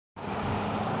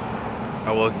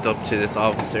I walked up to this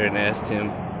officer and asked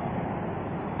him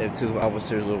if two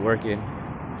officers were working.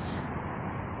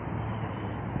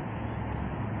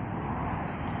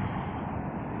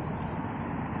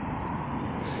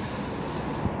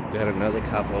 Got another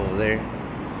cop over there.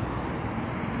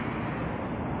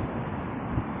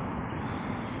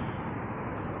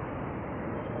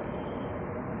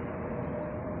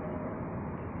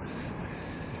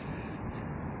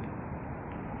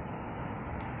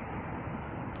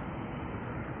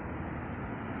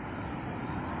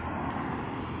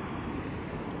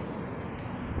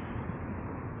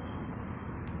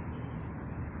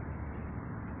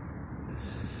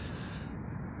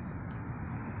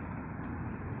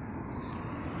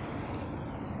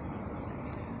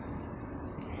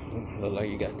 Look like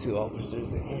you got two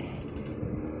officers in here.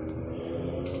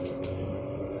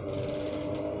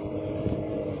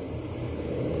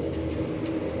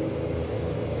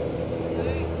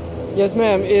 Yes,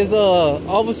 ma'am. Is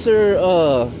Officer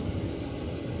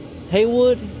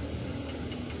Haywood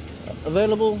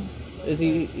available? Is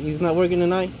he's not working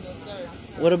tonight? No, sir.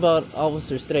 What about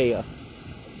Officer Estrella?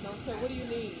 No, sir. What do you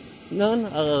need? None.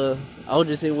 I was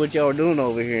just seeing what y'all were doing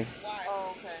over here. Why?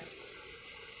 Oh, okay.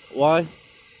 Why?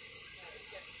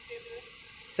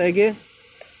 Say again?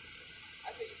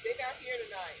 I said they got here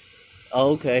tonight.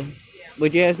 Oh, okay. Yeah.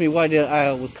 But you asked me why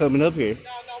I was coming up here. No,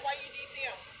 why you need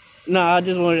them? No, I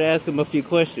just wanted to ask him a few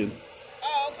questions.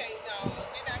 Oh, okay. No,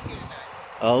 they're not here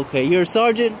tonight. Oh, okay. You're a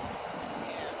sergeant?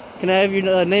 Yeah. Can I have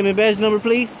your name and badge number,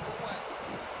 please?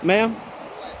 What? Ma'am?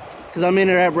 What? Because I'm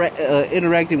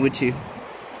interacting with you. No,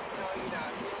 you're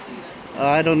not. You don't need us.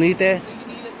 I don't need that? Do you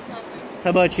need us or something? How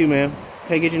about you, ma'am?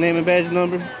 Can I get your name and badge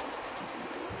number? Sir?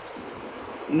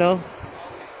 No? Okay.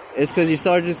 It's because your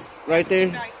sergeant's right there?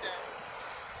 Good night, sir.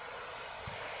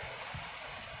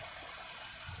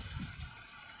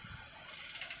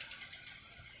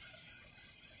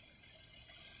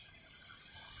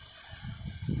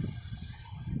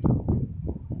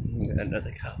 Got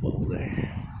another cop over there.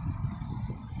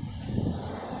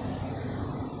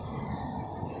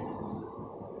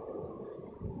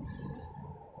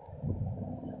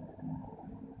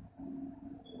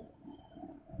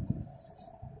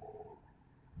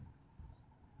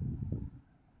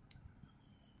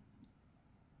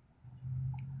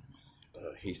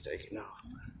 Oh, he's taking off.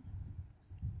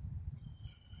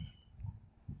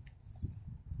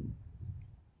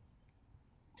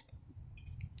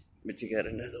 But you got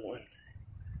another one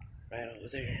right over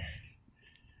there.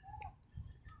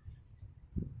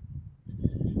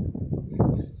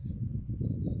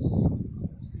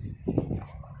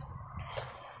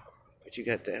 But you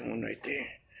got that one right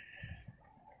there.